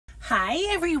Hi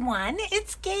everyone,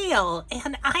 it's Gail,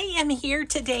 and I am here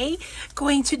today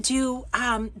going to do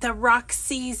the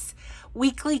Roxy's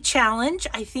weekly challenge.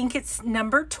 I think it's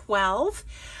number 12.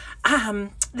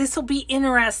 This will be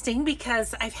interesting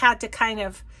because I've had to kind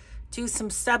of do some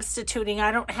substituting.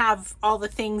 I don't have all the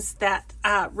things that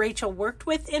Rachel worked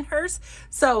with in hers,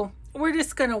 so we're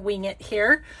just going to wing it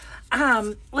here.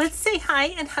 Let's say hi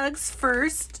and hugs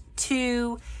first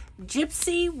to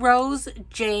Gypsy, Rose,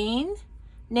 Jane,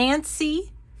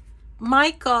 Nancy,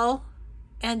 Michael,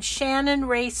 and Shannon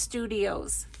Ray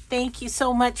Studios. Thank you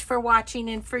so much for watching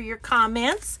and for your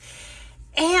comments.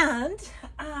 And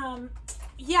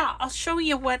yeah, I'll show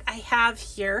you what I have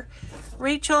here.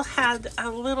 Rachel had a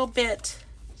little bit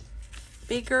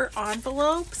bigger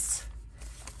envelopes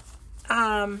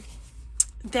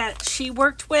that she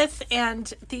worked with,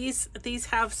 and these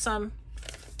have some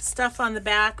stuff on the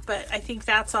back, but I think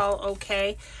that's all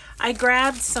okay. I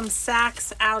grabbed some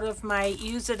sacks out of my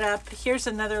Use It Up. Here's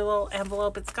another little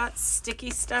envelope. It's got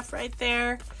sticky stuff right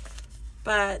there,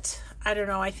 but I don't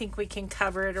know. I think we can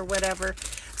cover it or whatever.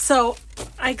 So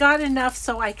I got enough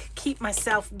so I could keep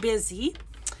myself busy.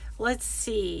 Let's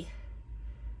see.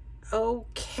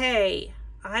 Okay,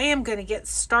 I am going to get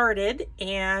started,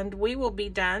 and we will be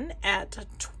done at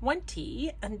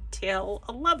 20 until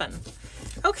 11.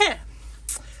 Okay.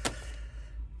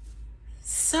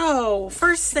 So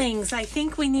first things, I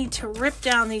think we need to rip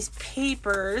down these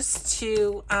papers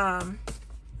to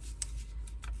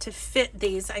fit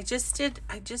these. I just did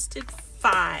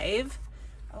 5.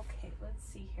 Okay, let's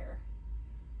see here.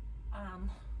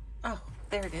 Oh,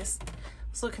 there it is. I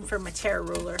was looking for my tear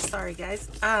ruler. Sorry, guys.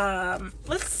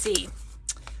 Let's see.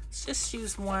 Let's just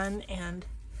use one and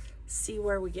see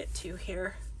where we get to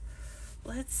here.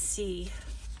 Let's see.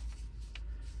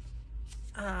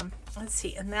 Let's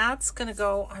see, and that's gonna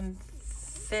go on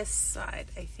this side,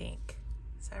 I think.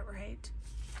 Is that right?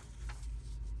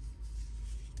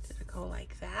 Did it go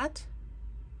like that?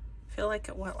 I feel like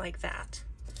it went like that.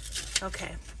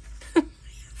 Okay. I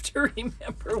have to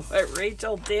remember what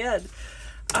Rachel did.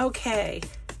 Okay.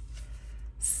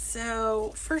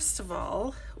 So, first of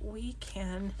all, we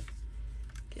can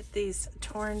get these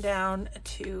torn down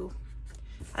to,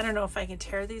 I don't know if I can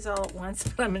tear these all at once,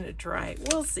 but I'm gonna try.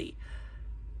 We'll see.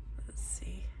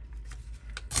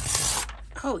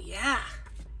 Oh yeah,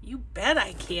 you bet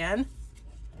I can.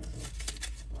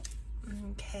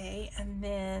 Okay, and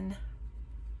then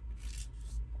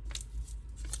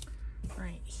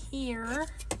right here,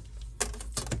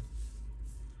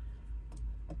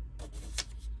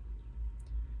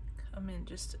 come in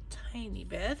just a tiny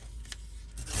bit.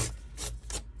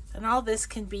 And all this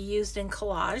can be used in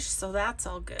collage, so that's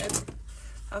all good.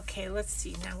 Okay, let's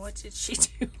see now, what did she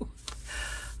do?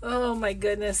 Oh my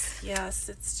goodness, yes,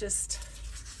 it's just,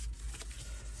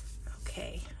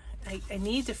 okay. I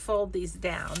need to fold these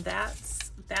down.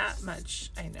 That's that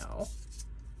much I know.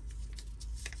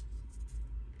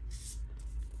 It's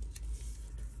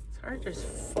hard to just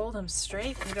fold them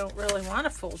straight. You don't really want to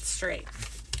fold straight.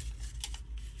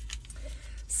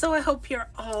 So I hope you're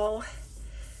all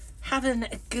having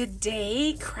a good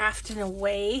day, crafting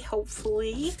away,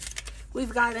 hopefully.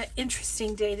 We've got an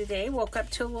interesting day today. Woke up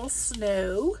to a little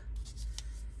snow,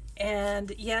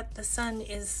 and yet the sun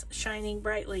is shining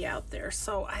brightly out there.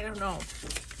 So I don't know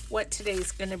what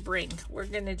today's going to bring. We're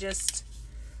going to just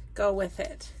go with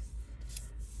it.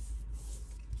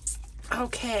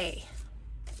 Okay.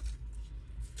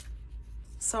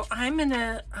 So I'm going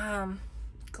to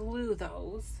glue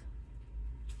those.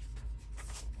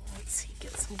 Let's see,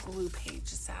 get some glue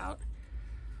pages out.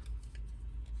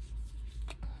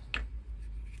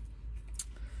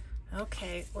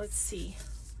 Okay, let's see.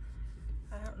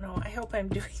 I don't know. I hope I'm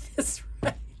doing this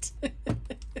right.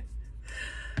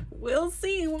 We'll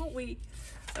see, won't we?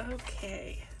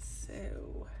 Okay,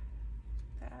 so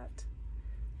that's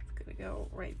gonna go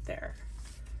right there.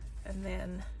 And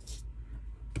then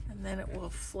it will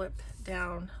flip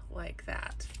down like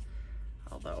that.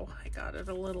 Although I got it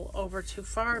a little over too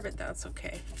far, but that's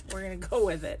okay. We're gonna go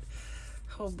with it.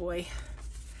 Oh boy.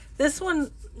 This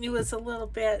one was a little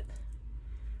bit,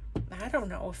 I don't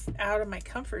know, if out of my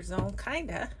comfort zone,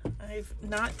 kinda. I've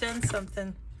not done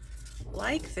something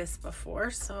like this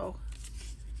before, so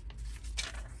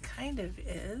kind of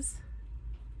is.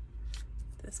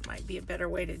 This might be a better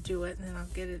way to do it, and then I'll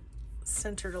get it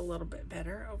centered a little bit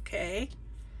better. Okay.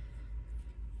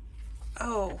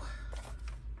 Oh.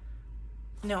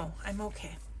 No, I'm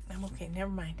okay. I'm okay,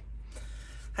 never mind.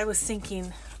 I was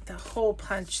thinking the hole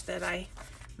punch that I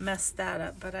messed that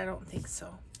up, but I don't think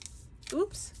so.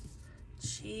 Oops.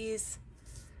 Jeez.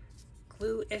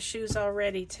 Glue issues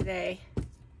already today.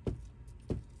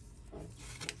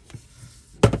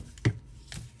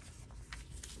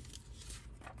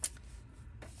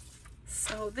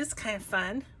 this is kind of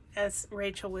fun, as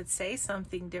Rachel would say,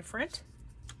 something different.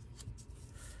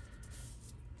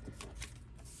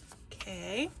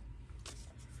 Okay.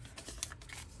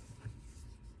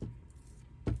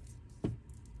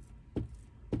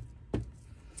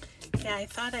 Yeah, I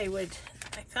thought I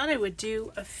would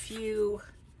do a few,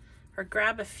 or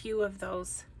grab a few of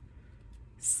those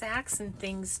sacks and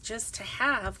things just to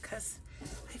have, because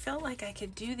I felt like I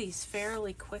could do these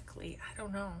fairly quickly. I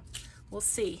don't know. We'll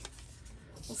see.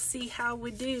 We'll see how we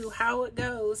do, how it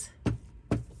goes.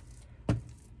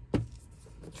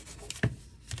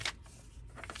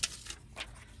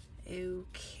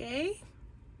 Okay.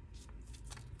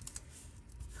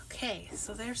 Okay,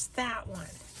 so there's that one.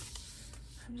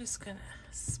 I'm just gonna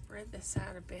spread this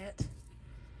out a bit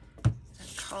and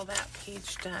call that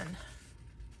page done.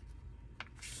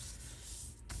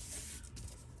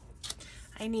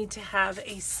 I need to have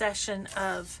a session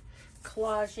of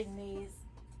collaging these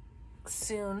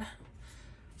soon.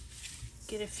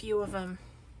 Get a few of them,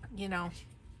 you know,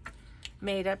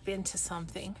 made up into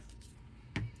something.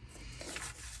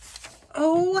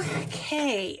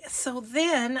 Okay, so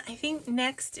then I think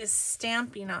next is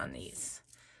stamping on these.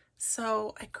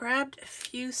 So I grabbed a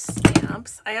few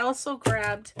stamps. I also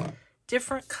grabbed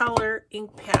different color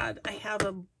ink pad. I have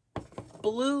a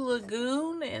blue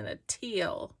lagoon and a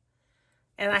teal.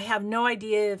 And I have no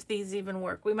idea if these even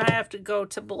work. We might have to go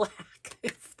to black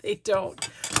if they don't.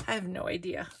 I have no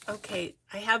idea. Okay,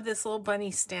 I have this little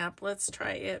bunny stamp. Let's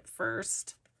try it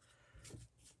first.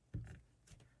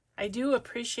 I do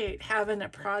appreciate having a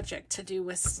project to do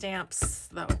with stamps,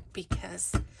 though,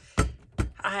 because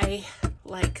I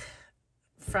like,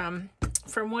 from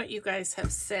what you guys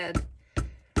have said,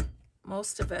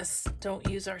 most of us don't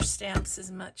use our stamps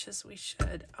as much as we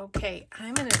should. Okay,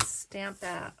 I'm going to stamp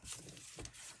that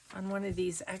on one of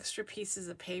these extra pieces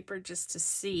of paper just to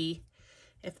see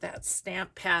if that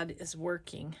stamp pad is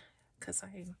working, because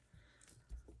I'm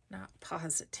not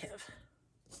positive.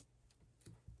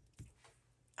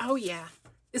 Oh yeah,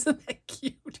 isn't that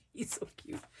cute? He's so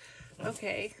cute.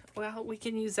 Okay, well, we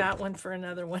can use that one for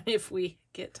another one if we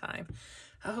get time.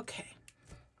 Okay.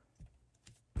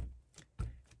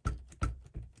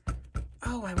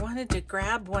 Oh, I wanted to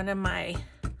grab one of my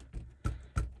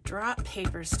drop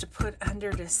papers to put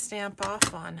under to stamp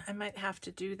off on. I might have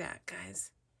to do that,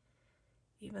 guys.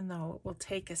 Even though it will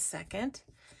take a second,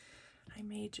 I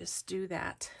may just do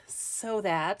that so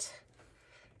that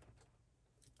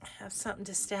I have something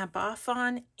to stamp off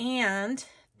on, and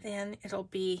then it'll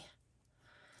be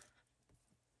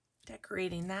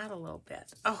decorating that a little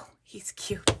bit. Oh, he's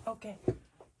cute. Okay.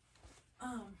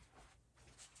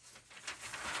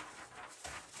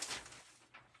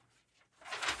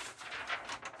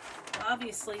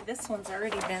 Obviously, this one's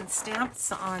already been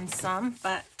stamped on some,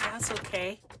 but that's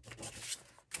okay.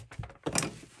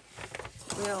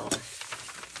 We'll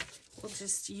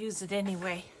just use it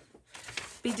anyway.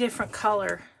 Be different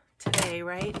color today,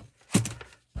 right?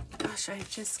 Gosh, I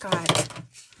just got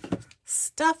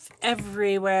stuff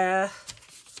everywhere.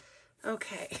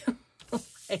 Okay.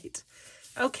 Right.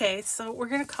 Okay, so we're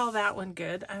going to call that one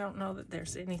good. I don't know that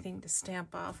there's anything to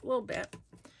stamp off. A little bit.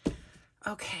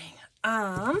 Okay.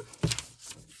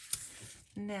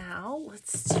 Now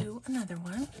let's do another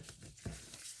one.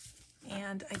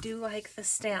 And I do like the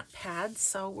stamp pad,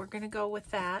 so we're going to go with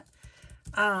that.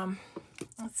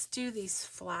 Let's do these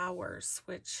flowers,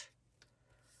 which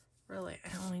really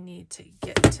I only need to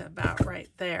get to about right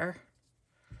there.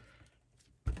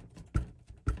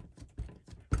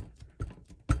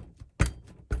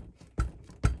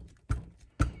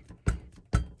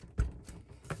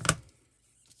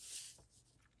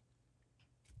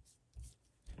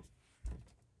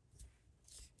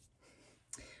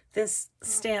 This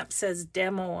stamp says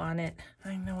demo on it.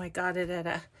 I know I got it at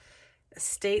a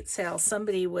estate sale.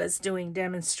 Somebody was doing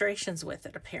demonstrations with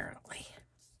it, apparently.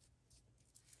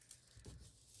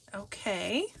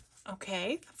 Okay,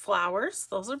 okay, the flowers,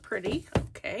 those are pretty.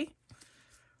 Okay.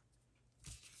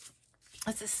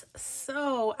 This is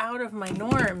so out of my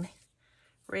norm,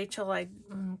 Rachel.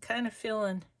 I'm kind of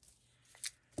feeling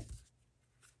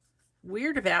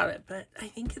weird about it, but I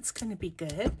think it's going to be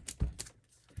good.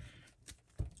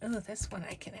 Oh, this one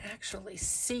I can actually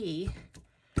see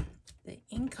the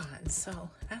ink on,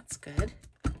 so that's good.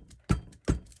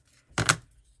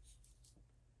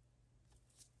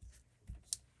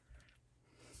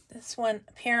 This one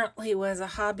apparently was a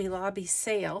Hobby Lobby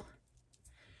sale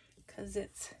because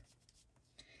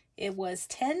it was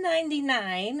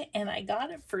 $10.99 and I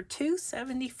got it for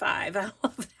 $2.75. I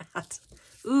love that.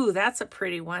 Ooh, that's a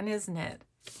pretty one, isn't it?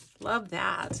 Love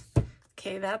that.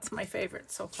 Okay, that's my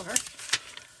favorite so far.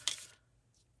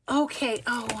 Okay,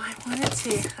 oh,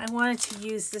 I wanted to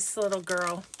use this little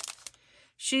girl.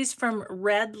 She's from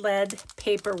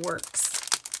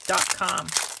redleadpaperworks.com.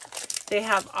 They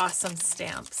have awesome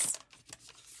stamps.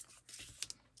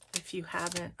 If you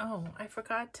haven't, oh, I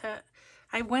forgot to,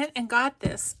 I went and got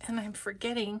this and I'm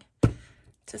forgetting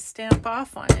to stamp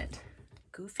off on it.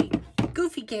 Goofy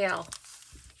gal.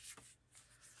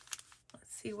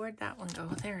 Let's see, where'd that one go?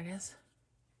 There it is.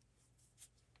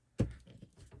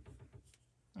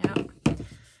 Yeah,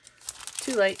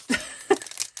 too late.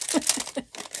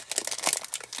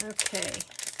 Okay,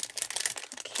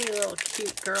 little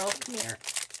cute girl, come here.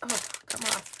 Oh, come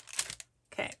off.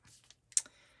 Okay,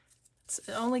 it's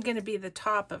only going to be the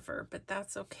top of her, but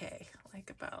that's okay.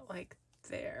 About like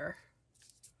there.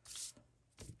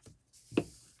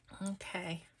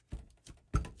 Okay.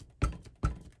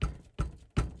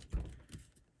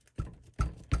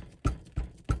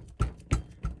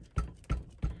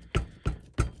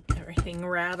 Everything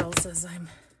rattles as I'm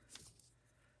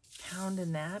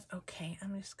pounding that. Okay,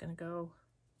 I'm just going to go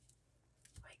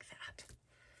like that.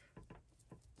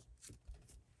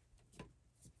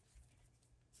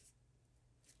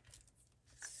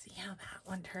 See how that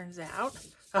one turns out.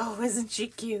 Oh, isn't she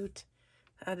cute?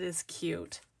 That is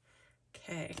cute.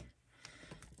 Okay.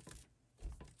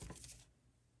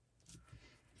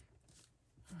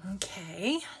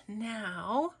 Okay,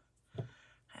 now I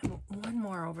have one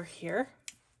more over here.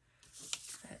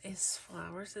 That is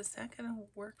flowers. Is that going to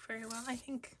work very well? I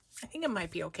think it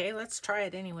might be okay. Let's try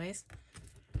it anyways.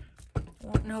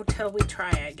 Won't know till we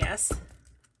try, I guess.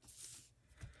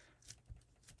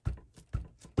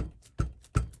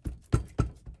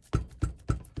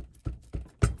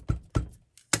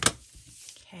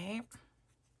 Okay.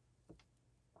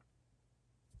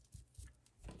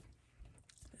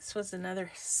 This was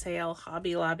another sale,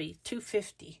 Hobby Lobby,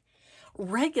 $2.50.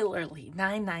 Regularly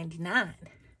 $9.99.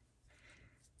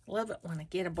 Love it when I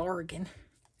get a bargain.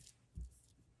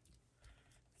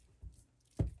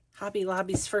 Hobby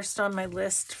Lobby's first on my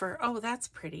list for, oh, that's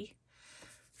pretty.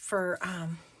 For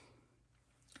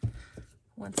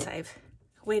once I've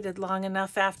waited long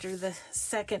enough after the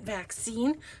second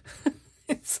vaccine.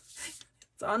 It's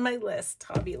on my list,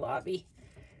 Hobby Lobby.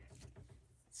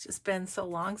 It's just been so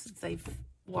long since I've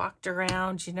walked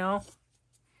around, you know.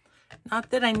 Not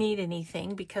that I need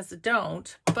anything, because I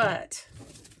don't, but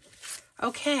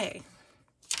okay.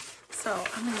 So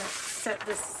I'm going to set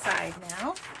this aside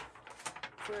now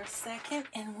for a second,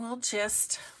 and we'll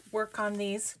just work on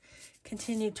these,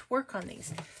 continue to work on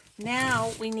these.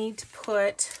 Now we need to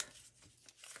put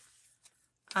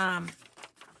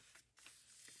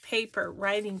paper,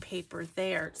 writing paper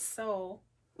there. So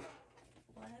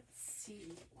let's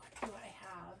see, what do I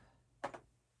have?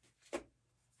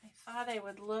 I thought I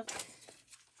would look,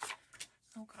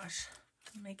 oh gosh,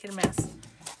 I'm making a mess.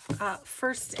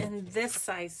 First in this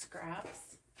size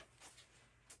scraps,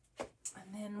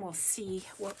 and then we'll see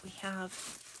what we have.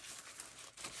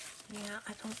 Yeah,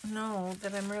 I don't know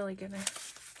that I'm really gonna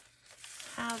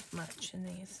have much in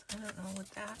these. I don't know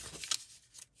what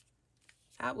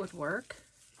that would work.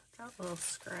 That little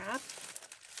scrap.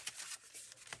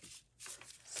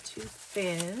 It's too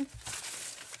thin.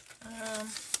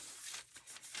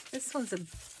 This one's a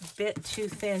bit too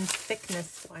thin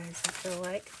thickness-wise, I feel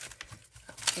like.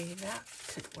 Okay, that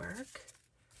could work.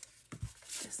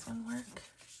 Does this one work?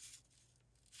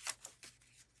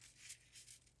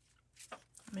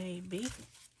 Maybe.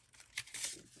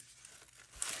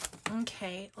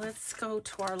 Okay, let's go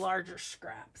to our larger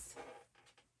scraps.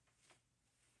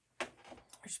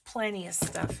 There's plenty of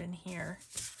stuff in here.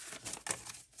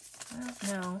 I don't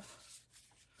know.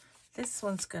 This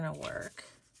one's gonna work.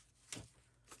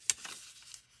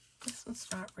 This one's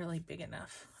not really big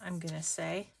enough, I'm gonna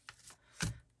say.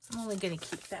 I'm only gonna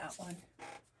keep that one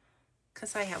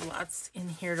because I have lots in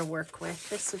here to work with.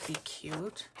 This would be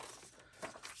cute.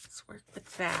 Let's work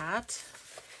with that.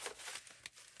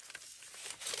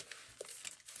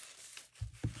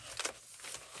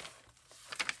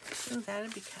 Ooh,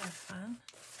 that'd be kind of fun.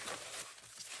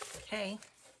 Okay.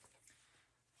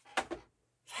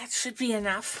 That should be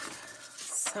enough.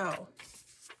 So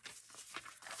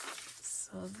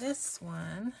this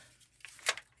one,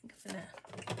 I'm gonna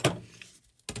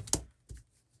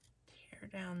tear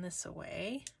down this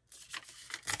away.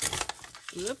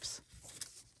 Oops,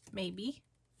 maybe.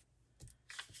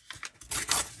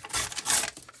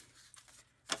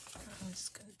 I'm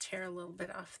just gonna tear a little bit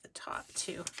off the top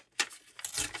too.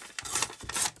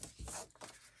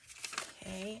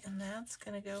 Okay, and that's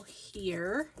gonna go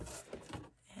here.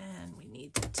 And we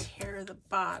need to tear the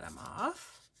bottom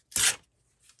off.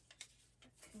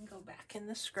 Can go back in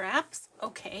the scraps.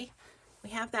 Okay, we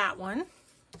have that one.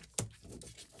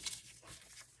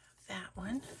 that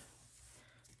one.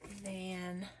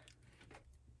 Then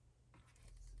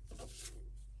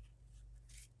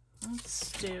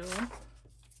let's do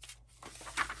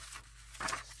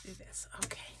this.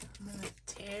 Okay, I'm going to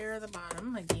tear the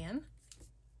bottom again.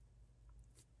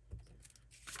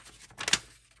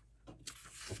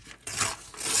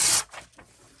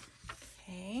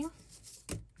 Okay.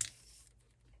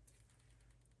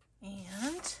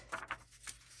 And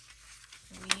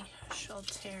we shall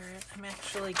tear it. I'm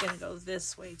actually going to go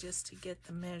this way just to get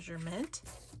the measurement.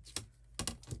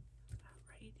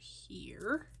 Right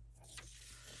here.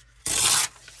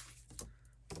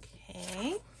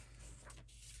 Okay.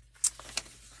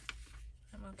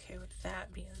 I'm okay with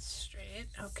that being straight.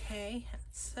 Okay,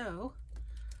 so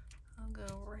I'll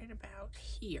go right about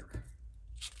here.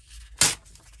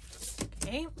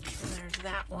 Okay, and there's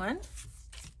that one.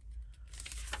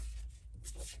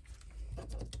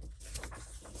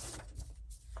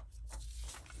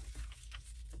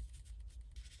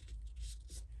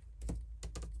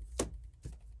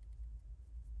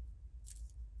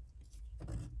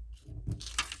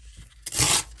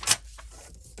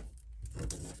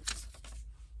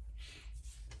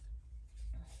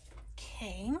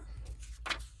 Okay,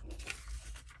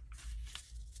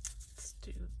 let's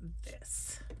do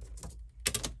this.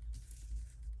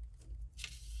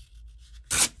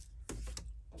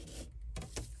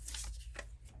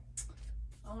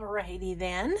 Alrighty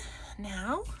then,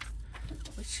 now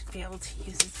we should be able to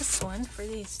use this one for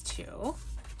these two.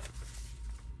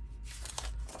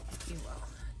 If you will,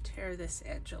 tear this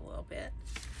edge a little bit.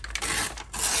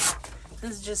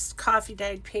 This is just coffee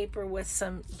dyed paper with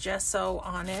some gesso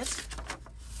on it.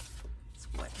 That's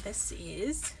what this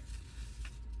is.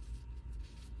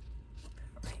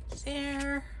 Right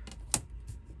there.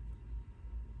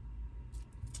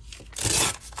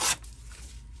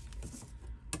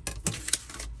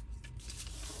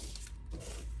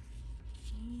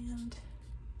 And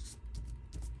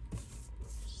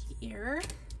here.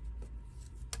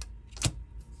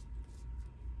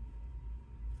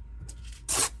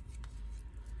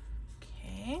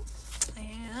 Okay,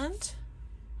 and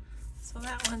so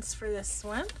that one's for this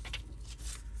one.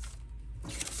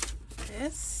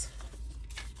 This.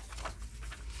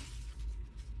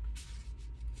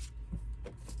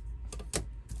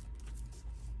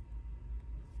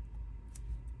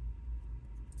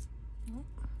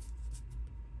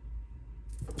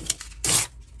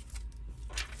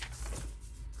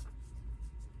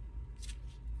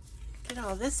 Get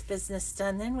all this business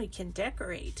done, then we can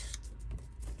decorate.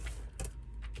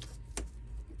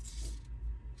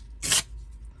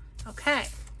 Okay.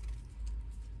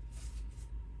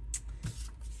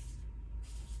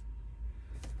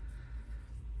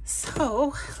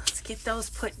 So let's get those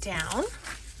put down.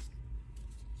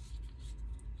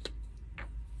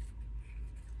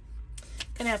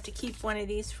 Gonna have to keep one of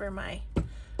these for my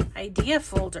idea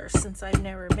folder since I've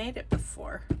never made it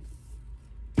before.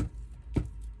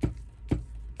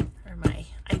 Or my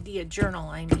idea journal,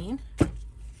 I mean.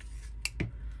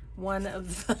 One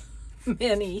of the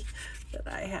many that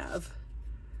I have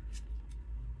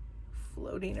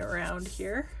floating around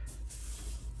here.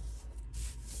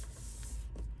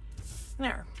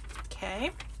 There.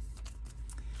 Okay.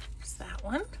 There's that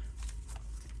one.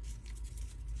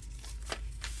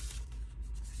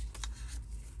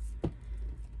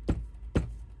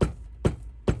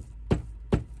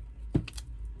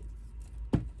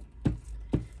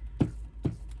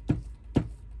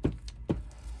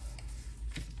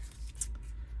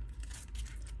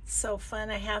 So fun,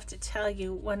 I have to tell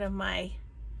you, one of my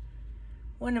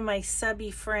subby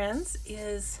friends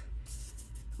is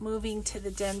moving to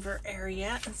the Denver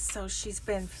area, and so she's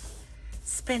been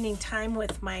spending time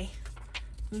with my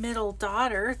middle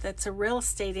daughter that's a real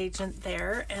estate agent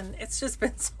there, and it's just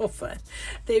been so fun.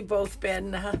 They've both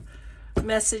been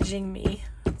messaging me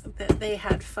that they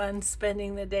had fun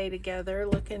spending the day together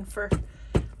looking for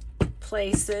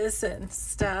places and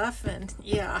stuff, and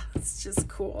yeah, it's just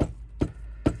cool.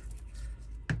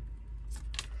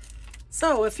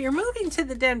 So if you're moving to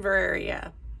the Denver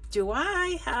area, do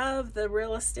I have the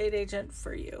real estate agent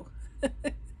for you?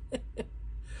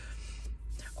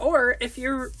 Or if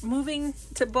you're moving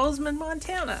to Bozeman,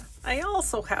 Montana, I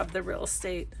also have the real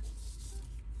estate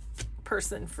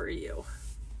person for you.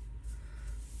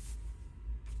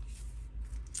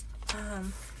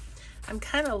 I'm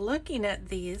kind of looking at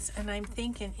these and I'm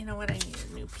thinking, you know what, I need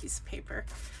a new piece of paper.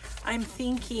 I'm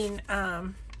thinking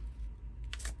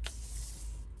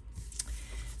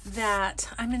that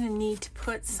I'm going to need to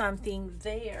put something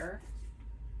there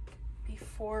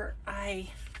before I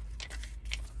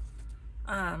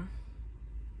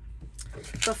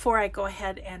go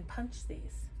ahead and punch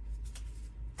these.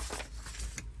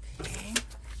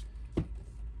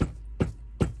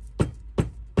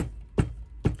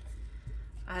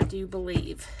 do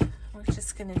believe. We're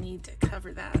just going to need to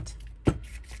cover that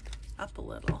up a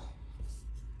little.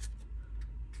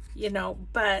 You know,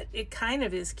 but it kind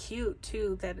of is cute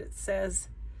too that it says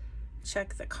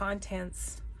check the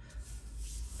contents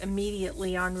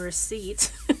immediately on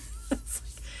receipt. It's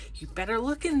like, you better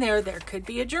look in there. There could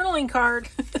be a journaling card.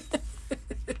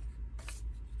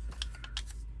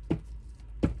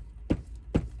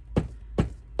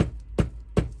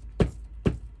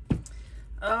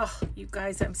 Oh, you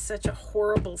guys, I'm such a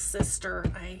horrible sister.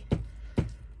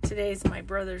 Today's my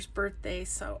brother's birthday,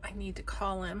 so I need to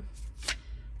call him.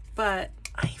 But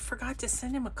I forgot to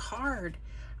send him a card.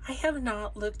 I have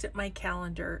not looked at my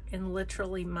calendar in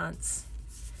literally months.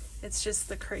 It's just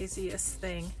the craziest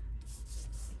thing.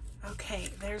 Okay,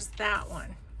 there's that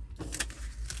one.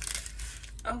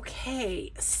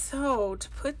 Okay, so to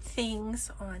put things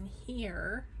on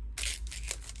here, I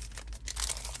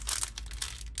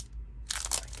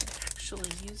can actually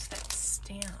use that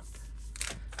stamp.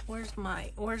 Where's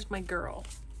my girl?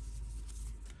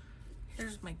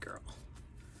 Here's my girl.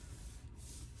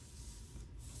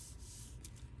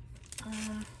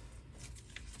 I'm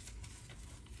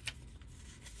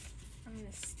going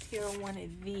to steal one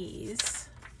of these,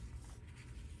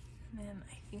 and then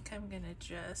I think I'm going to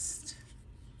just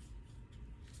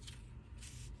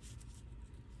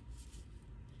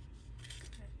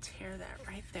tear that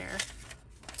right there.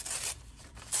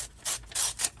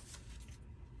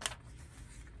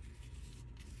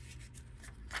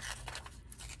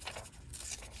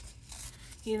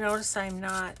 You notice I'm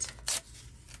not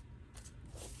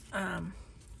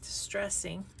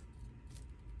distressing.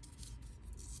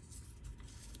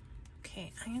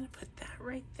 Okay, I'm going to put that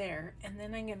right there, and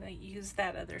then I'm going to use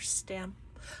that other stamp.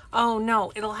 Oh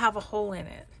no, it'll have a hole in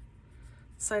it,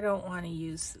 so I don't want to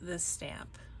use this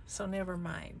stamp, so never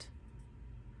mind.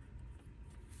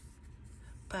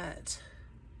 But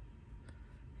I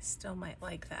still might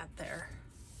like that there.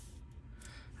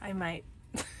 I might.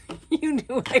 You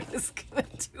knew I was going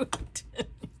to do it, didn't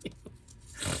you?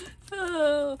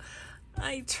 Oh,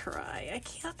 I try. I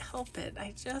can't help it.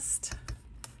 It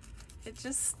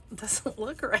just doesn't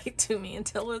look right to me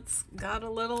until it's got a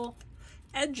little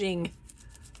edging.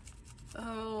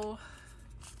 Oh,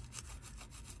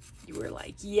 you were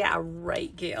like, yeah,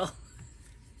 right, Gail.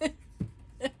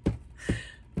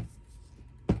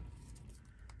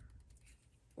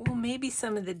 Well, maybe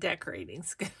some of the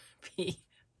decorating's gonna be.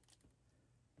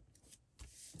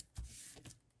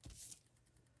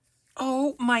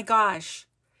 Oh my gosh.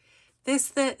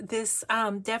 This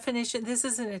definition, this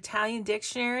is an Italian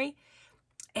dictionary,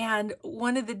 and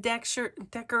one of the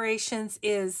decorations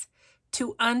is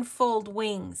to unfold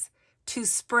wings, to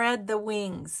spread the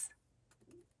wings.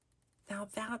 Now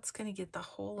that's going to get the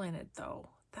hole in it though.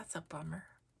 That's a bummer.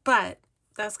 But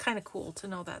that's kind of cool to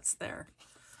know that's there.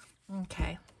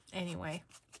 Okay, anyway.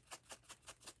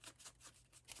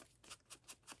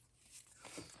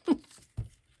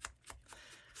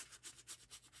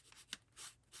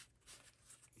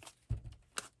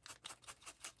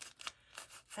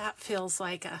 That feels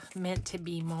like a meant to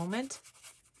be moment.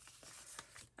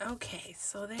 Okay,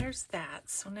 so there's that.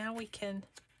 So now we can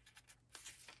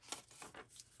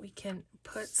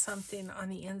put something on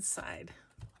the inside.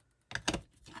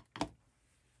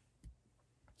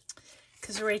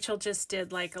 Because Rachel just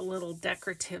did like a little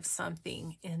decorative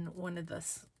something in one of the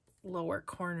lower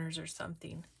corners or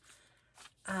something.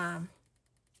 You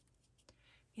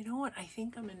know what I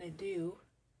think I'm going to do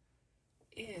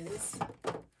is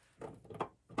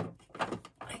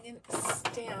I'm going to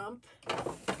stamp,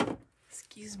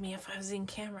 excuse me if I was in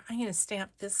camera, I'm going to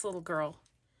stamp this little girl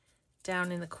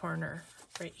down in the corner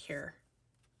right here.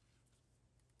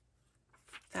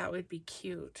 That would be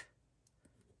cute.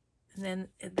 And then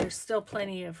there's still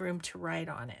plenty of room to write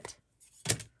on it.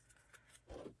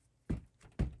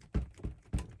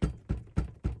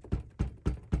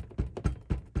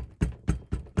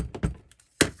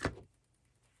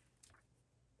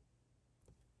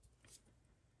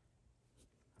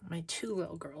 My two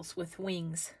little girls with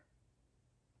wings.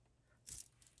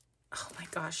 Oh my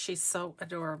gosh, she's so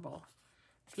adorable.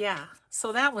 Yeah,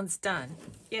 so that one's done.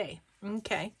 Yay.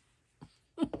 Okay.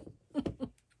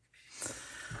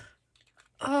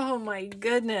 Oh my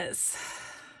goodness.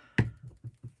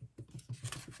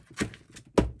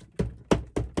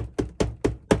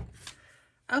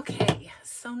 Okay,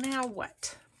 so now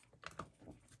what?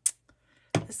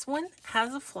 This one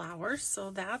has a flower,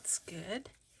 so that's good.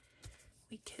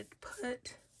 We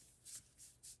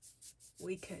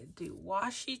could do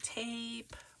washi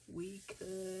tape. We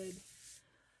could,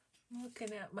 I'm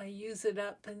looking at my use it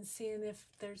up and seeing if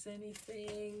there's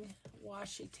anything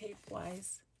washi tape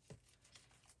wise.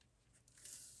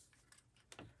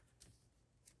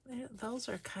 Those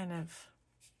are kind of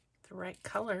the right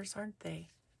colors, aren't they?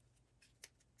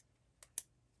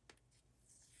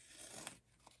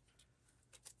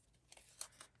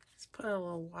 Let's put a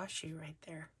little washi right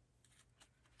there.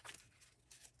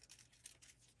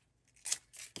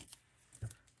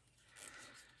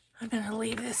 I'm going to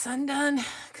leave this undone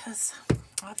because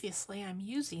obviously I'm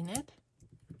using it.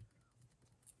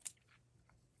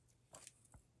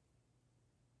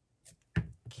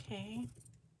 Okay.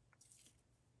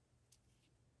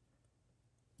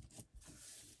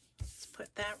 Let's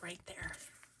put that right there.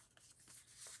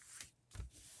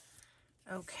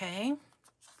 Okay.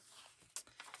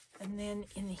 And then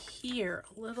in here,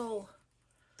 a little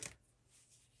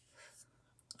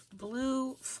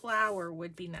blue flower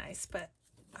would be nice, but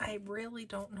I really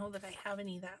don't know that I have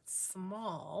any that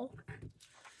small.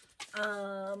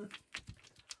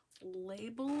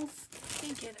 Labels, let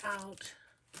me get out.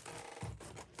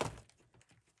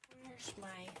 Where's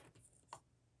my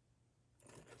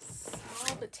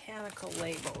small botanical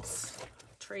labels?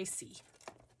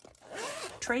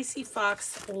 Tracy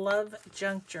Fox Love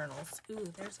Junk Journals.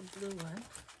 Ooh, there's a blue one.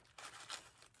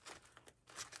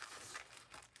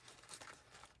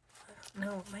 I don't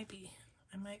know, it might be,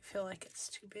 I might feel like it's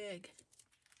too big.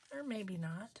 Or maybe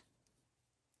not.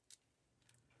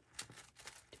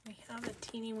 Do we have a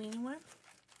teeny weeny one?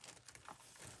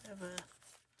 I have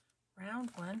a round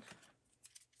one.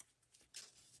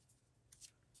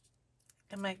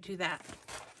 I might do that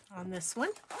on this one.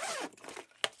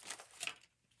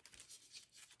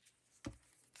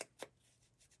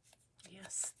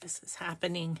 Yes, this is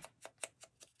happening.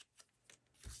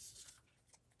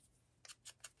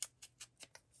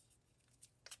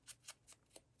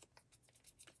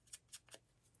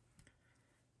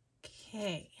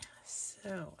 Okay,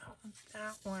 so I want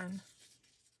that one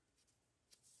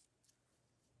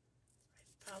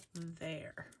right about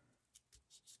there.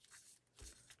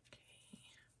 Okay,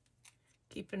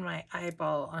 keeping my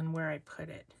eyeball on where I put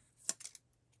it.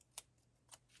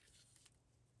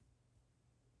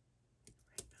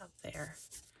 Right about there.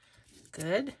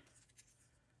 Good.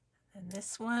 And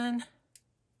this one.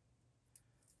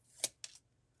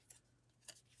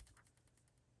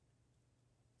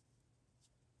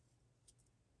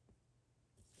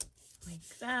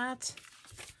 Like that.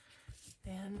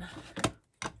 Then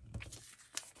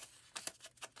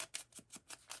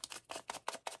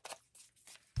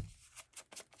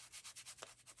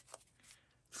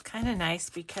it's kind of nice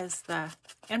because the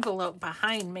envelope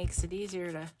behind makes it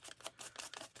easier to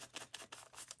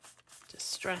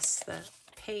stress the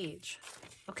page.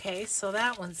 Okay, so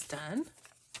that one's done.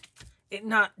 It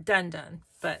not done,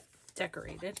 but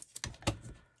decorated.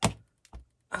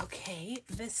 Okay,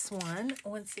 this one,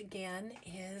 once again,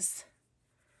 is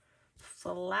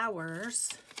flowers.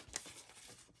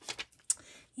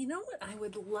 You know what I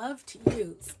would love to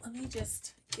use? Let me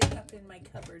just get up in my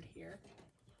cupboard here.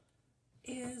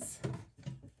 Is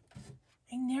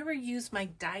I never use my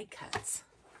die cuts.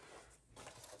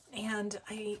 And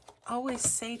I always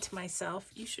say to myself,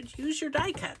 you should use your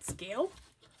die cuts, Gail.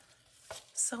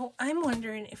 So I'm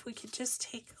wondering if we could just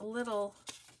take a little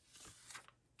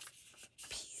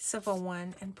piece of a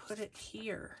one and put it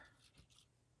here.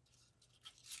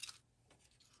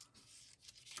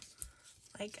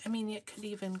 Like, I mean, it could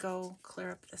even go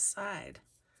clear up the side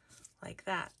like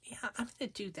that. Yeah, I'm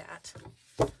going to do that.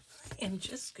 I am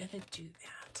just going to do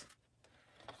that.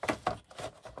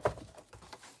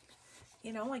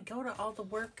 You know, I go to all the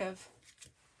work of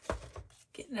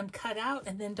getting them cut out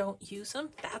and then don't use them.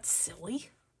 That's silly.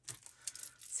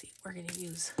 Let's see, we're going to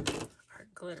use our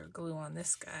glitter glue on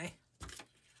this guy.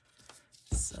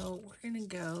 So we're going to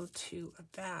go to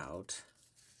about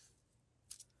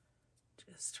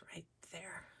just right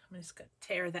there. I'm just going to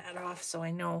tear that off so I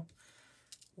know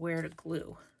where to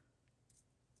glue.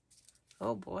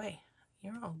 Oh boy,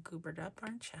 you're all goobered up,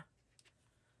 aren't you?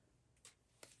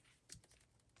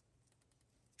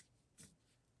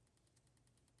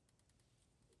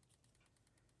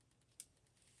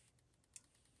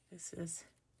 This is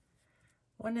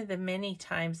one of the many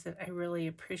times that I really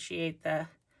appreciate the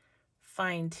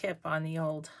fine tip on the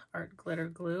old art glitter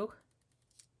glue.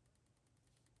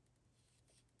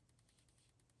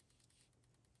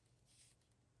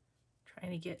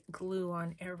 Trying to get glue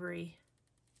on every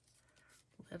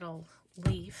little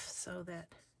leaf so that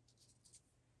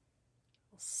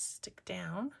it'll stick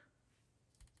down.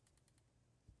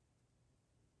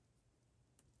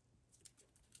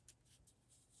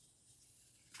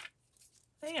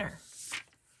 There.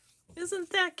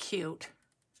 Isn't that cute?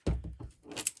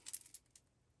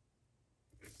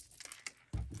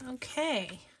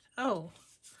 Okay. Oh,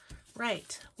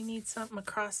 right. We need something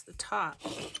across the top.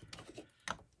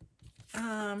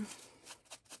 Wonder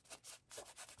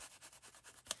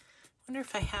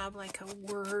if I have like a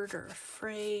word or a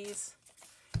phrase.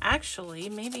 Actually,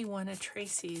 maybe one of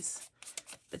Tracy's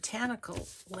botanical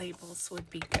labels would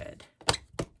be good.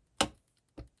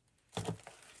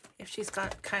 If she's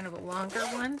got kind of a longer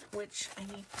one, which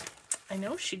I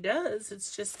know she does.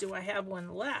 It's just, do I have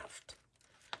one left?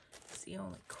 It's the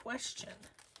only question.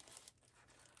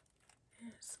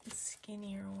 There's some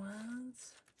skinnier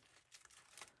ones.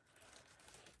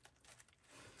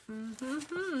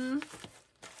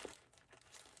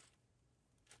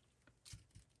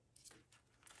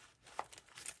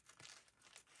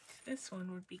 This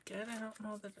one would be good. I don't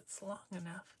know that it's long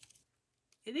enough.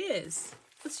 It is.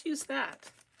 Let's use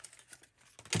that.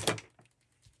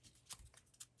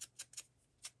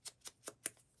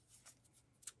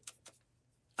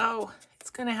 Oh, it's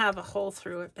going to have a hole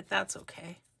through it, but that's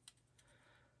okay.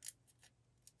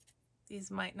 These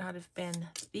might not have been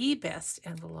the best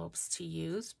envelopes to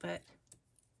use, but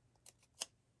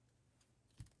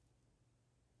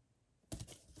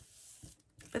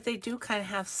they do kind of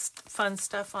have fun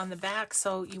stuff on the back,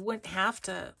 so you wouldn't have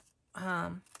to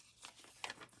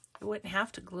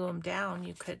glue them down.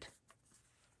 You could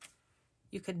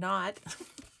not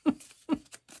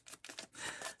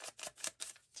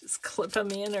just clip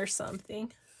them in or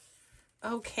something.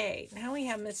 Okay, now we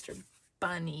have Mr.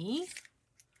 Bunny.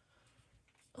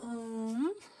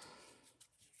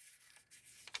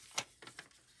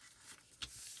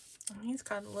 He's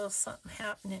got a little something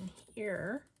happening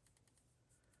here.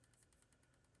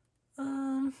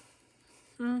 You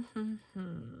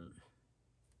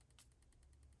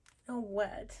know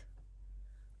what?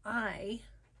 I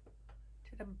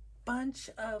did a bunch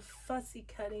of fussy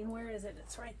cutting. Where is it?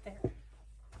 It's right there.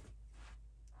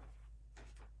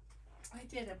 I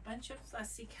did a bunch of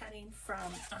fussy cutting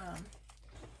from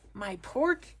my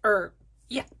porch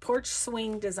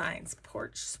swing designs,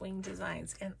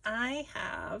 and I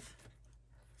have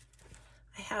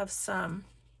some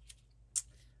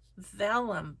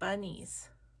vellum bunnies,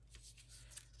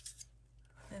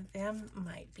 and them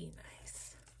might be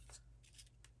nice.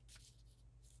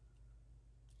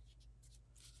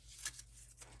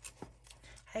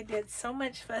 I did so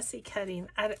much fussy cutting,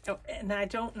 and I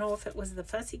don't know if it was the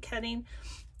fussy cutting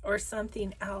or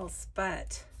something else,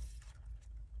 but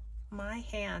my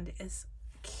hand is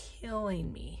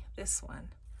killing me, this one.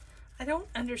 I don't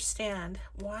understand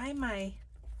why my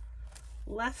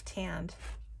left hand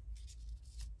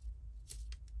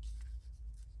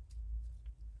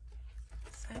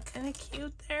is that kind of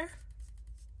cute there?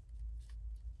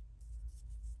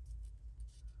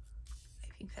 I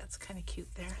think that's kind of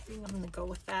cute there. I think I'm going to go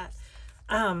with that.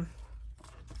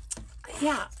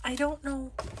 Yeah, I don't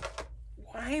know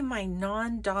why my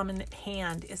non-dominant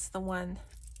hand is the one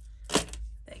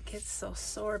that gets so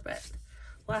sore, but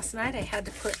last night I had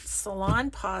to put salon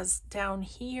paws down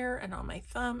here and on my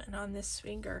thumb and on this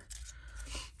finger.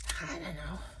 I don't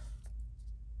know.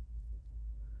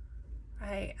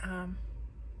 I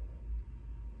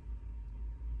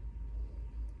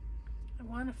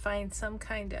want to find some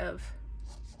kind of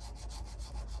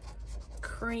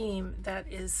cream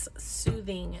that is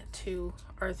soothing to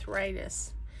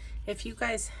arthritis. If you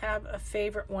guys have a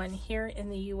favorite one here in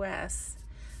the US,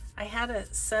 I had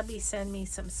a subby send me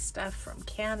some stuff from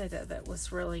Canada that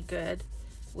was really good.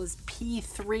 It was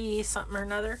P3 something or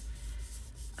another.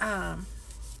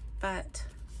 But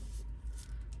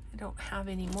I don't have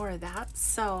any more of that.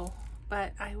 So,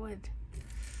 but I would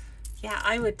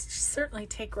certainly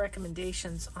take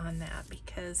recommendations on that,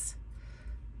 because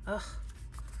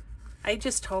I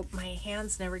just hope my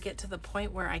hands never get to the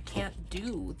point where I can't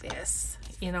do this.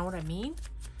 You know what I mean?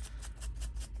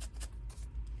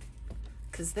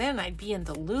 Because then I'd be in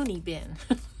the loony bin.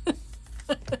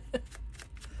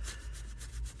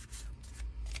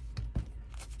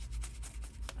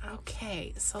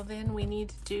 Okay, so then we need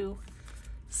to do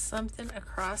something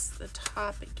across the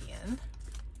top again.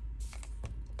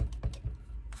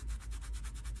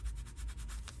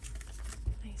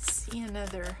 I see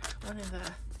another one of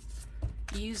the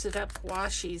use it up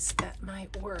washies that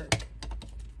might work.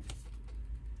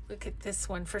 Look at this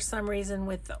one. For some reason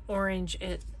with the orange,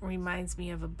 it reminds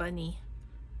me of a bunny.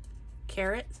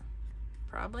 Carrot,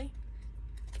 probably.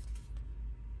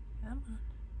 Come on.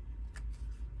 I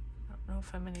don't know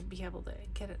if I'm going to be able to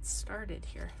get it started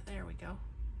here. There we go.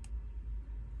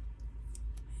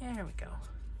 There we go.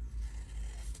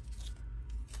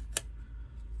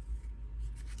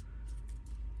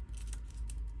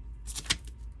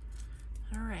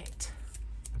 All right.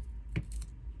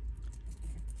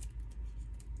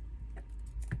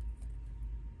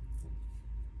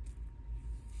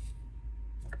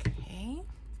 Okay.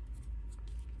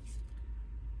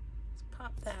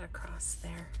 that across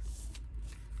there.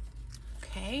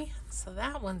 Okay, so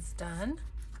that one's done.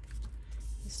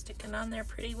 You sticking on there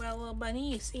pretty well, little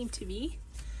bunny? You seem to be.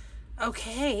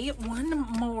 Okay, one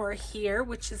more here,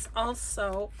 which is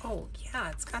also, oh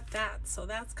yeah, it's got that, so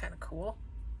that's kind of cool.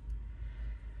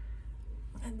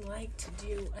 I'd like to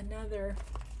do another,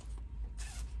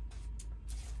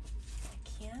 I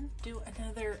can do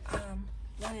another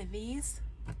one of these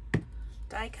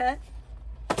die cut.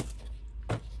 Come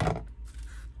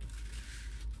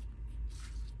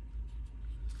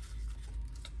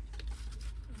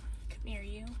here,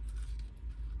 you.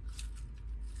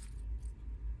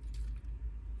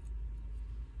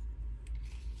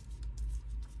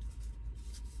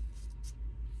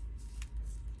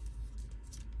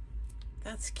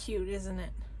 That's cute, isn't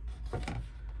it?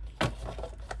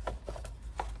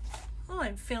 Oh,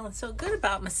 I'm feeling so good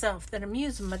about myself that I'm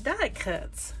using my die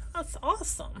cuts. That's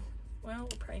awesome. Well,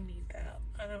 we'll probably need that.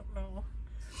 I don't know.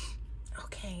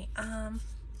 Okay,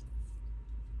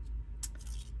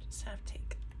 just have to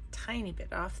take a tiny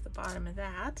bit off the bottom of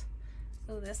that.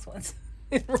 Oh, this one's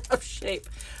in rough shape.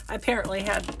 I apparently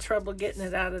had trouble getting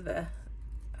it out of the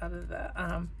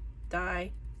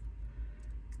die.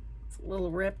 It's a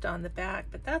little ripped on the back,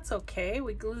 but that's okay.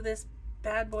 We glue this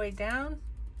bad boy down.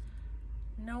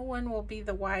 No one will be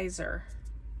the wiser.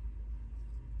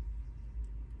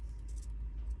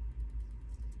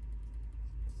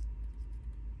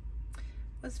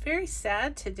 I was very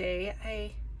sad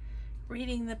today.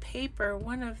 Reading the paper,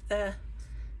 one of the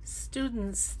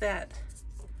students that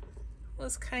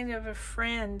was kind of a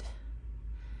friend,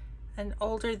 an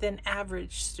older than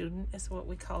average student is what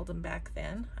we called him back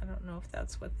then. I don't know if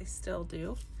that's what they still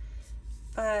do,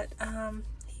 but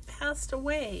he passed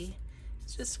away.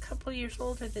 He's just a couple years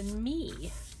older than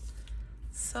me.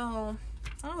 So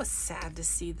I was sad to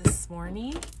see this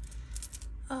morning.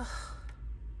 Oh.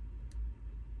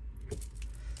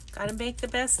 Gotta make the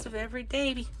best of every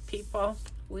day, people.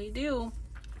 We do.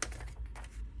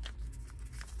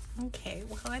 Okay,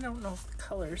 well, I don't know if the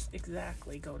colors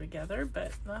exactly go together,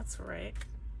 but that's all right.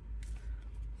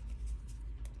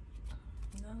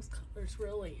 Those colors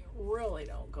really, really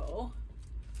don't go.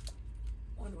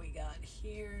 What do we got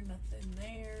here? Nothing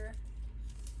there.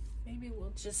 Maybe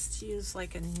we'll just use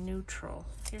like a neutral.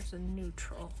 Here's a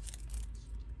neutral.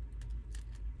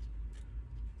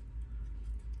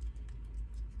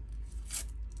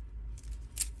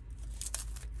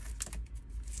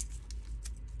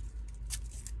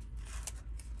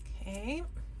 Okay.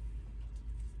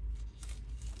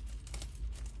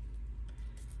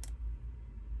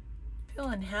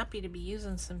 Feeling happy to be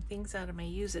using some things out of my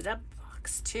Use It Up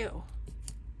box too.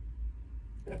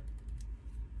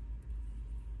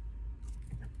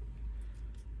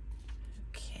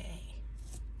 Okay.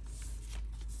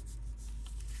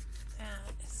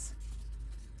 That is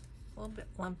a little bit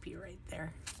lumpy right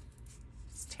there.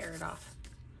 Let's tear it off.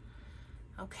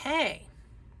 Okay.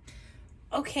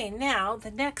 Okay, now the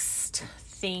next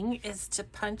thing is to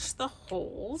punch the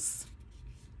holes.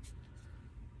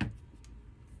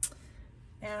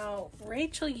 Now,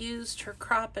 Rachel used her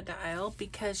crocodile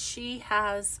because she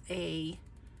has a,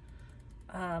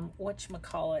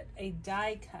 whatchamacallit, a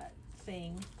die cut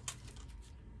thing,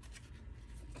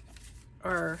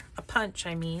 or a punch,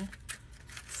 I mean,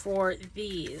 for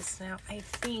these. Now, I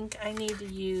think I need to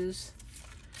use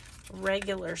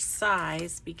regular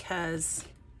size because,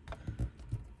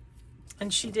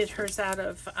 and she did hers out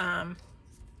of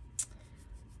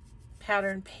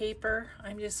pattern paper.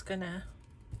 I'm just gonna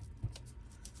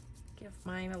give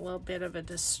mine a little bit of a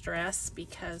distress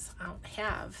because I don't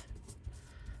have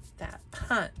that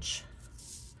punch.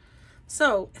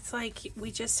 So it's like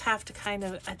we just have to kind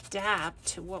of adapt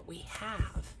to what we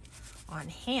have on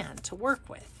hand to work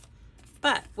with.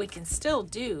 But we can still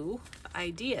do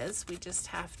ideas. We just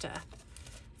have to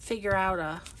figure out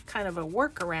a kind of a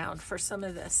workaround for some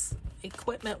of this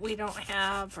equipment we don't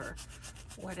have or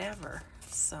whatever.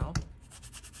 So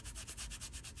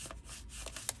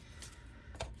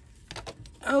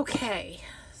okay,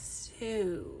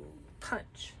 so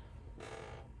punch.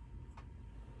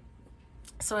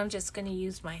 So I'm just going to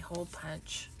use my hole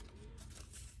punch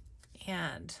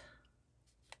and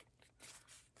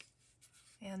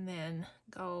then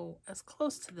go as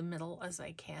close to the middle as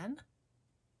I can.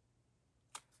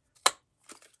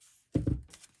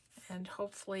 And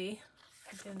hopefully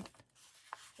I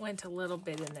went a little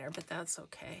bit in there, but that's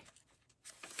okay.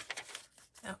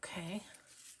 Okay.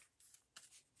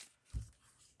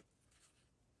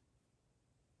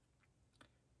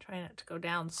 Try not to go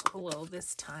down so low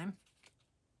this time.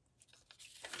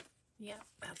 Yeah,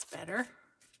 that's better.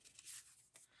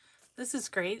 This is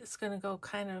great. It's going to go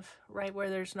kind of right where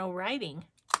there's no writing.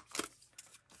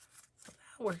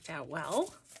 worked out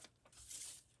well.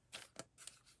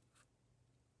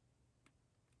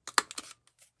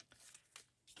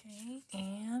 Okay,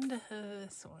 and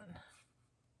this one.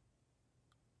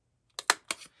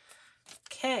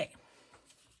 Okay,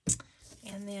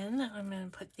 and then I'm going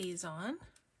to put these on.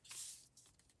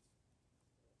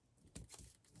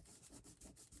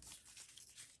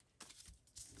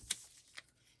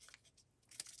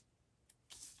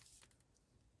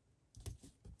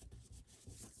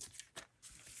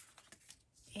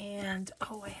 And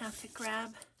oh, I have to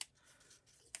grab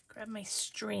my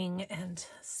string and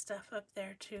stuff up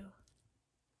there too.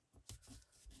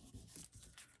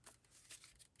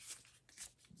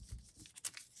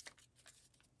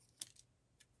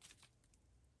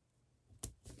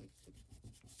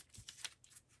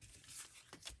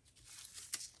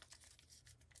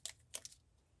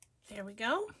 There we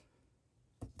go.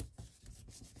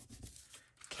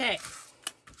 Okay,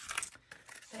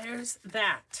 there's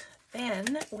that.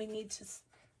 Then we need to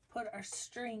put our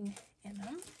string in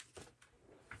them.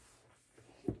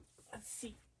 Let's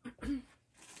see.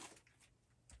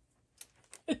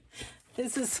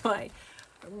 This is my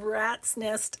rat's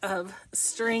nest of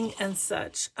string and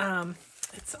such.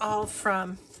 It's all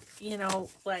from, you know,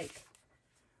 like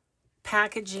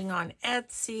packaging on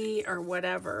Etsy or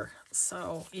whatever.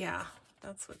 So yeah,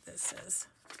 that's what this is.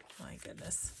 My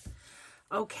goodness.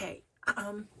 Okay,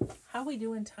 how are we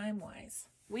doing time-wise?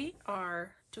 We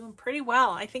are doing pretty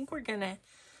well. I think we're gonna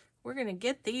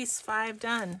get these 5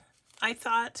 done. I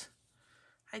thought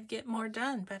I'd get more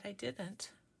done, but I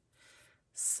didn't.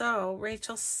 So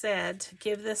Rachel said to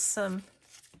give this some,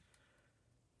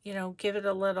 you know, give it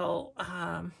a little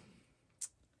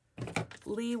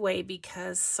leeway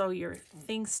because so your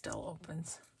thing still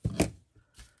opens.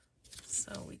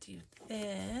 So we do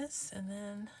this and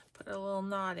then put a little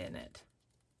knot in it.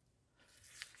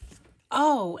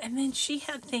 Oh, and then she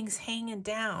had things hanging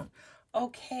down.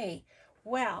 Okay,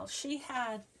 well, she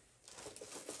had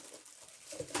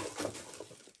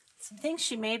some things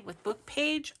she made with book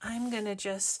page. I'm going to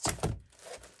just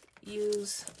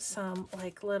use some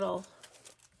like little,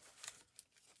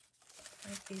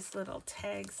 like these little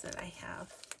tags that I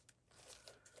have,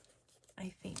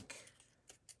 I think.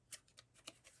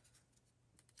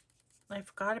 I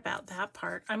forgot about that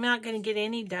part. I'm not going to get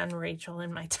any done, Rachel,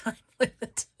 in my time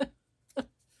limit.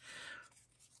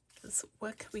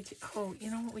 What could we do? Oh, you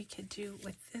know what we could do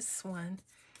with this one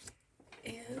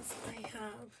is I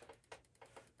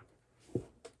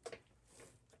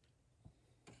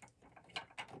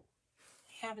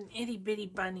have an itty bitty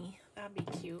bunny. That'd be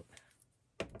cute.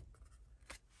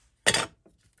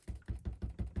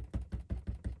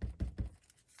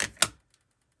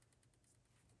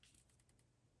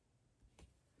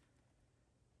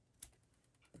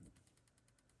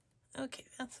 Okay,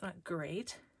 that's not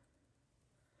great.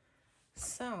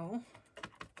 So,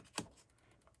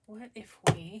 what if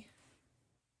we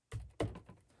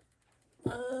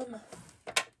put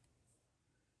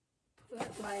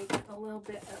like a little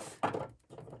bit of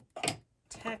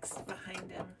text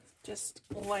behind him, just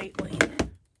lightly.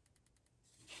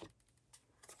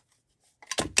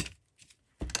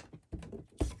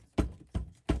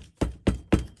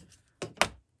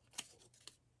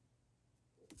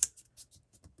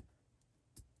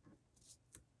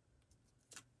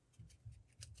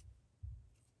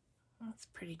 That's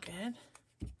pretty good.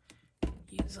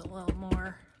 Use a little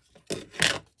more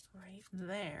right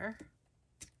there.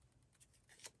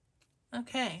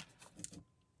 Okay.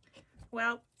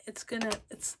 Well, it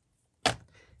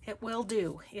will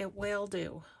do. It will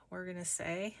do. We're gonna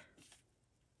say.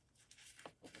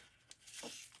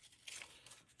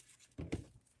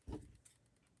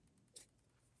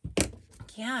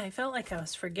 Yeah, I felt like I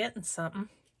was forgetting something.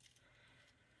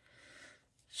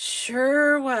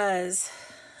 Sure was.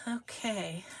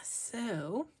 Okay,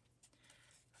 so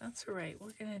that's right.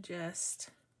 We're gonna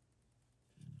just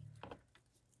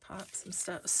pop some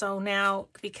stuff. So now,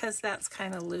 because that's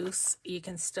kind of loose, you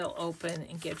can still open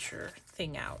and get your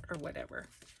thing out or whatever.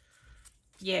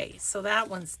 Yay, so that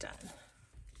one's done.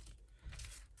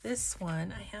 This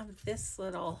one, I have this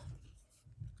little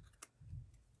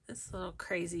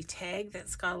crazy tag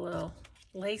that's got a little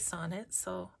lace on it,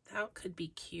 so that could be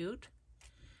cute.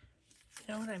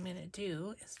 You know what I'm gonna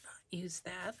do is not use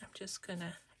that. I'm just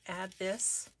gonna add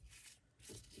this.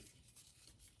 Let's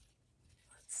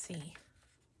see.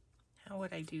 How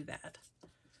would I do that?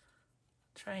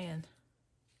 Try and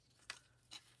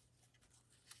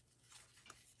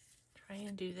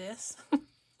do this. I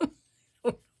don't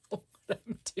know what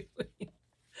I'm doing.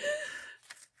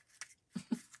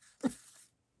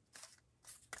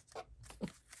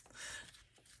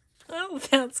 Well,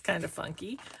 that's kind of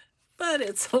funky, but but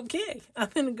it's okay. I'm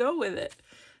going to go with it.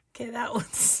 Okay, that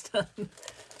one's done.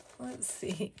 Let's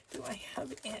see. Do I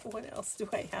have, what else do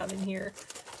I have in here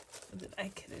that I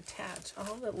could attach?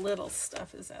 All the little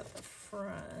stuff is at the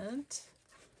front.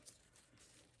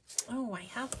 Oh, I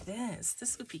have this.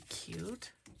 This would be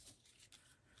cute.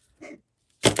 Yeah,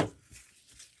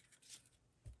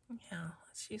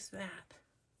 let's use that.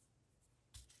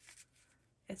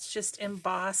 It's just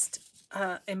embossed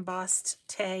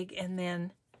tag, and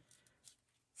then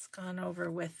it's gone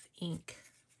over with ink.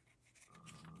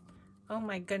 Oh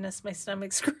my goodness, my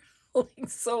stomach's growling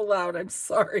so loud. I'm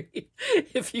sorry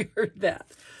if you heard that.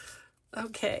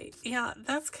 Okay, yeah,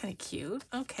 that's kind of cute.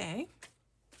 Okay.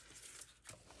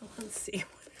 Let's see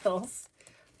what else.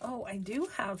 Oh, I do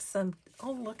have some.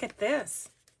 Oh, look at this.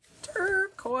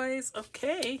 Turquoise.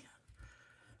 Okay.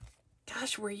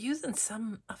 Gosh, we're using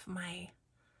some of my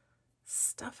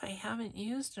stuff I haven't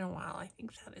used in a while. I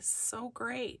think that is so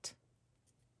great.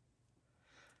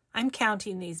 I'm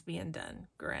counting these being done.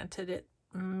 Granted, it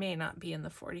may not be in the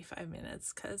 45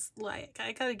 minutes because, like,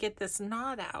 I got to get this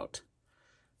knot out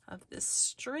of this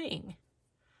string.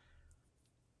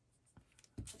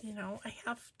 You know, I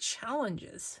have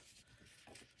challenges.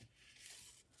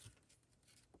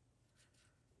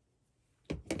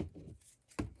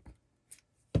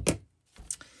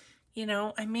 You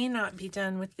know, I may not be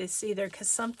done with this either because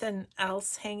something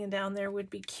else hanging down there would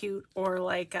be cute, or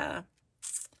like a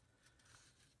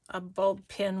bulb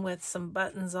pin with some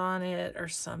buttons on it or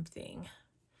something.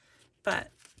 But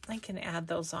I can add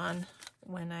those on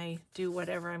when I do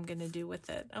whatever I'm going to do with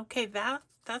it. Okay,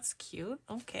 that's cute.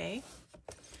 Okay.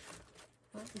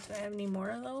 Well, do I have any more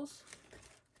of those?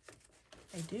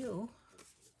 I do.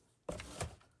 Oh,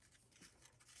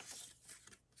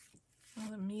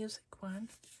 the music one.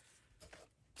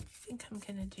 I think I'm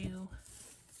going to do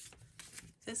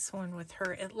this one with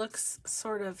her. It looks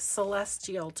sort of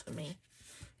celestial to me.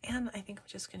 And I think I'm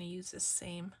just going to use this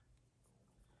same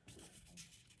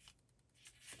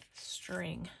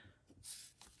string.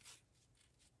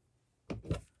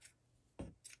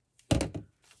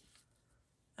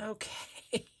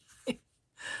 Okay.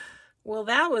 Well,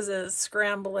 that was a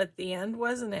scramble at the end,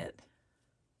 wasn't it?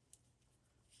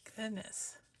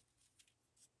 Goodness.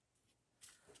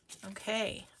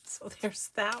 Okay, so there's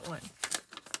that one.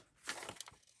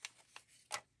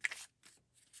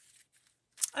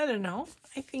 I don't know.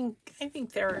 I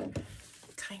think they're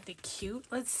kind of cute.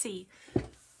 Let's see.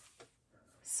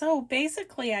 So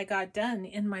basically I got done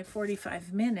in my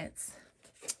 45 minutes.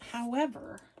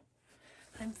 However,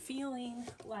 I'm feeling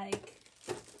like,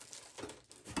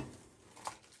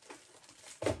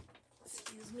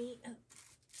 excuse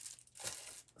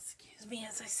me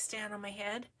as I stand on my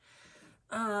head.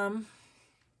 I'm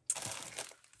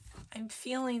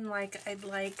feeling like I'd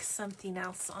like something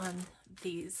else on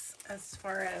these, as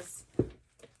far as,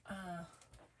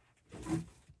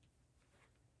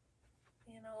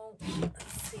 you know,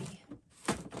 let's see.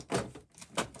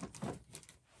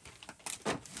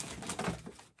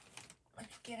 Let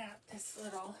me get out this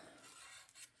little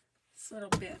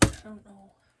bit. I don't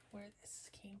know where this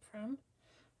came from.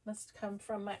 Must come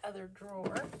from my other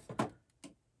drawer.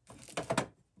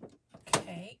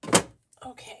 Okay.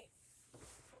 Okay.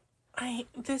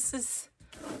 This is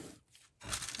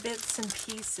bits and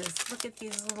pieces. Look at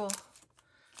these little,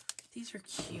 these are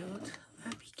cute.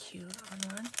 That'd be cute on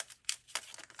one.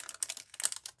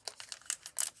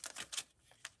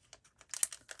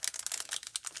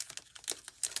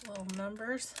 Little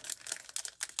numbers.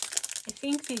 I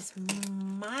think these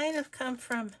might have come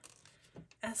from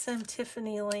SM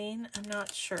Tiffany Lane. I'm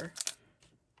not sure.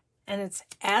 And it's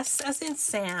S as in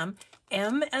Sam,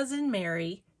 M as in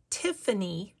Mary,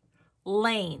 Tiffany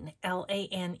Lane,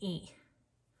 L-A-N-E.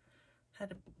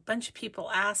 Had a bunch of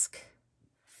people ask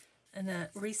in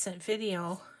a recent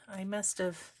video. I must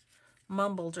have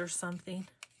mumbled or something.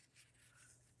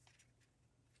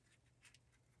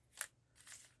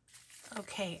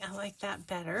 Okay, I like that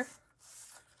better.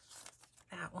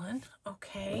 That one.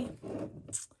 Okay.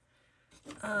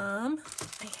 I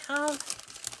have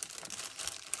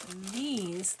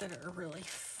these that are really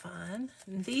fun.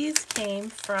 These came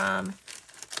from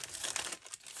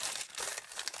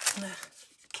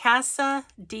Casa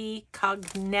di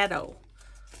Cogneto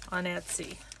on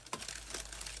Etsy.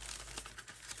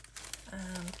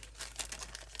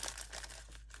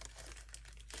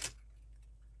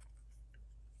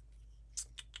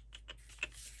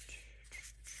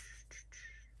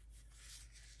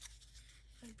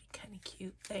 That'd be kind of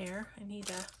cute there. I need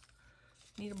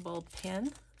a bulb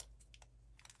pin.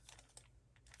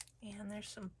 And there's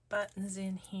some buttons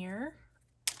in here.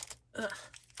 Ugh.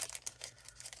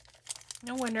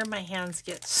 No wonder my hands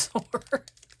get sore.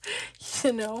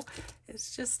 You know,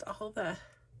 it's just all the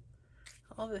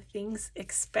things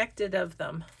expected of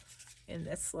them in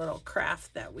this little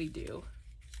craft that we do.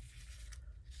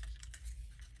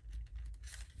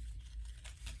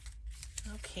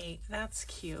 Okay, that's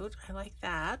cute. I like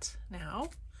that. Now,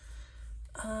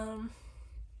 oh,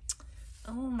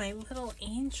 my little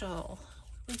angel.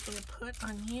 What are we gonna put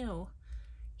on you?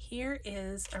 Here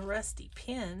is a rusty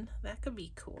pin. That could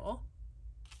be cool.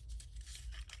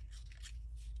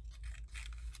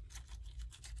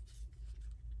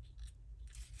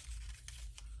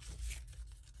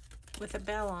 With a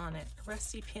bell on it. A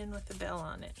rusty pin with a bell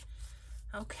on it.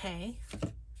 Okay.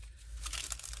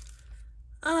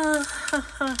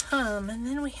 And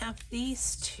then we have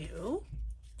these two.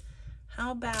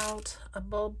 How about a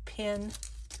bulb pin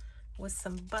with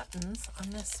some buttons on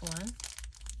this one?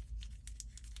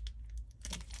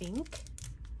 I think.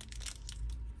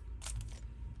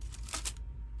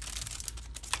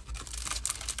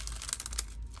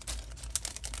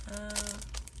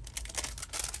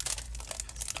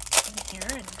 In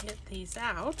here and get these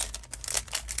out.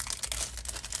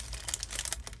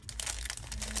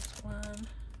 There's one.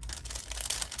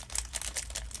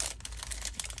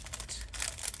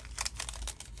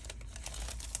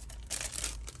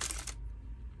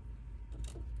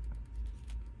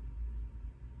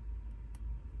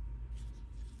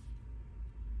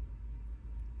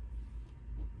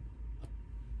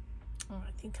 Oh,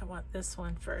 I think I want this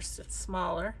one first. It's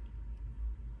smaller.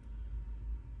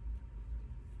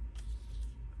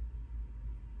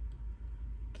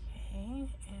 Okay,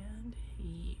 and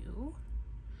you.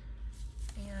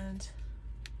 And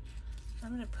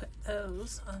I'm going to put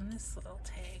those on this little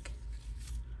tag.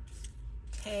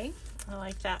 Okay, I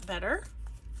like that better.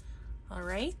 All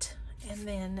right, and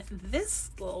then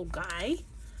this little guy.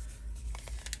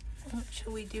 What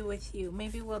should we do with you?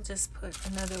 Maybe we'll just put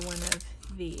another one of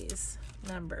these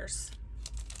numbers.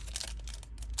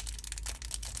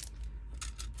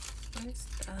 Where's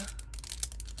the,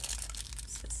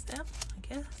 is this them, I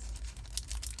guess?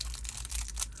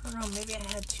 I don't know, maybe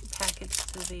I had 2 packages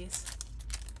of these.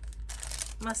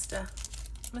 Must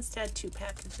add 2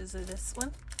 packages of this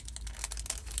one.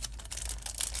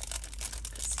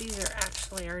 Because these are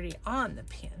actually already on the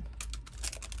pin.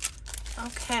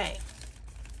 Okay.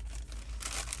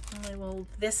 Well,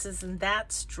 this is in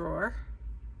that drawer.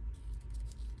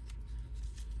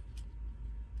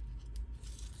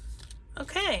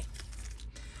 Okay.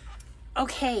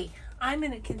 Okay, I'm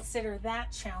going to consider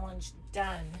that challenge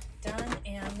done. Done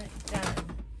and done.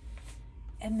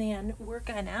 And then we're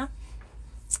gonna,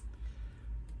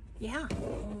 yeah,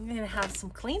 we're gonna have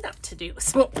some cleanup to do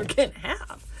is what we're gonna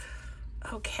have.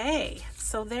 Okay,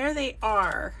 so there they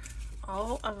are.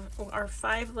 All of our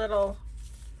 5 little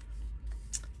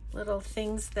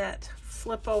things that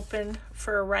flip open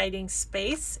for a writing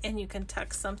space, and you can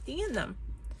tuck something in them.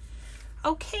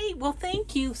 Okay, well,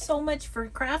 thank you so much for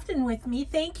crafting with me.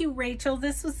 Thank you, Rachel.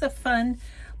 This was a fun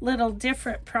little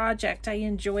different project. I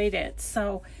enjoyed it.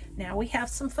 So now we have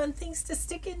some fun things to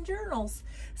stick in journals.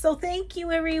 So thank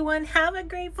you, everyone. Have a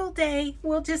grateful day.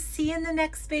 We'll just see you in the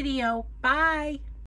next video. Bye.